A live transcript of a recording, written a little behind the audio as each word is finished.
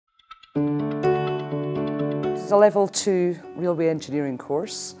It's a level 2 railway engineering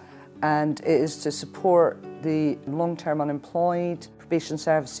course, and it is to support the long-term unemployed, probation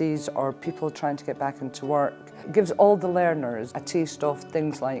services, or people trying to get back into work. It gives all the learners a taste of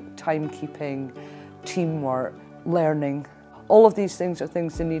things like timekeeping, teamwork, learning. All of these things are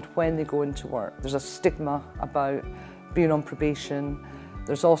things they need when they go into work. There's a stigma about being on probation.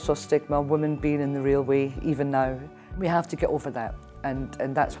 There's also a stigma of women being in the railway, even now. We have to get over that,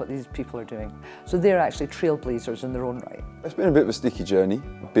 and that's what these people are doing. So they're actually trailblazers in their own right. It's been a bit of a sticky journey.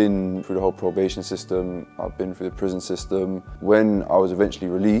 I've been through the whole probation system, I've been through the prison system. When I was eventually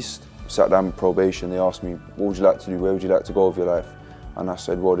released, sat down with probation, they asked me, what would you like to do, where would you like to go with your life? And I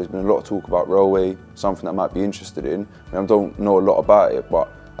said, well, there's been a lot of talk about railway, something I might be interested in. I don't know a lot about it, but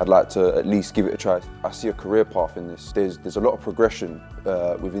I'd like to at least give it a try. I see a career path in this. There's a lot of progression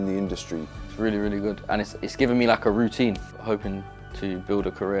within the industry. It's really, really good. And it's given me like a routine, hoping to build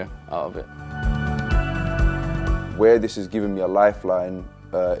a career out of it. Where this has given me a lifeline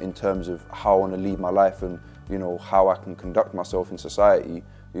in terms of how I want to lead my life and how I can conduct myself in society,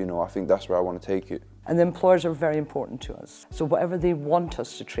 I think that's where I want to take it. And the employers are very important to us. So whatever they want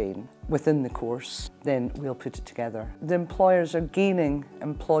us to train within the course, then we'll put it together. The employers are gaining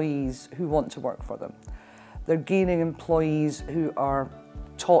employees who want to work for them. They're gaining employees who are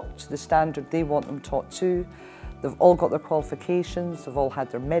taught to the standard they want them taught to. They've all got their qualifications, they've all had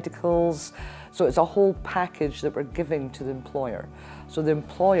their medicals. So it's a whole package that we're giving to the employer. So the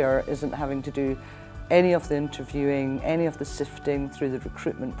employer isn't having to do any of the interviewing, any of the sifting through the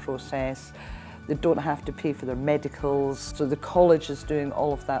recruitment process. They don't have to pay for their medicals. So the college is doing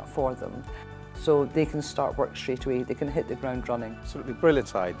all of that for them. So they can start work straight away, they can hit the ground running. Absolutely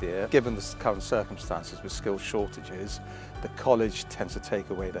brilliant idea. Given the current circumstances with skill shortages, the college tends to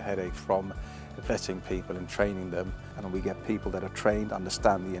take away the headache from vetting people and training them, and we get people that are trained,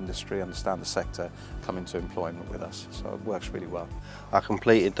 understand the industry, understand the sector, come into employment with us. So it works really well. I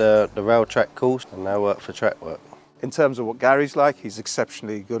completed the rail track course and now work for track work. In terms of what Gary's like, he's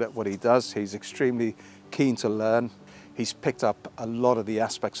exceptionally good at what he does. He's extremely keen to learn. He's picked up a lot of the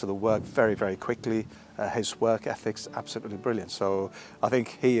aspects of the work very, very quickly. His work ethic's absolutely brilliant. So I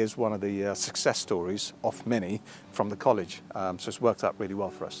think he is one of the success stories of many from the college. So it's worked out really well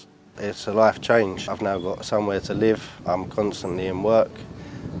for us. It's a life change. I've now got somewhere to live. I'm constantly in work,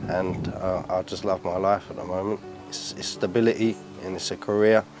 and I just love my life at the moment. It's stability, and it's a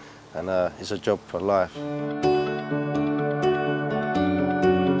career, and it's a job for life.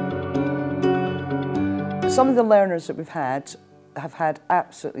 Some of the learners that we've had have had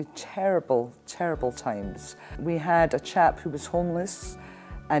absolutely terrible, terrible times. We had a chap who was homeless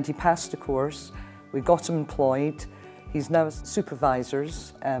and he passed the course. We got him employed. He's now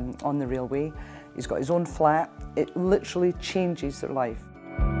supervisors on the railway. He's got his own flat. It literally changes their life.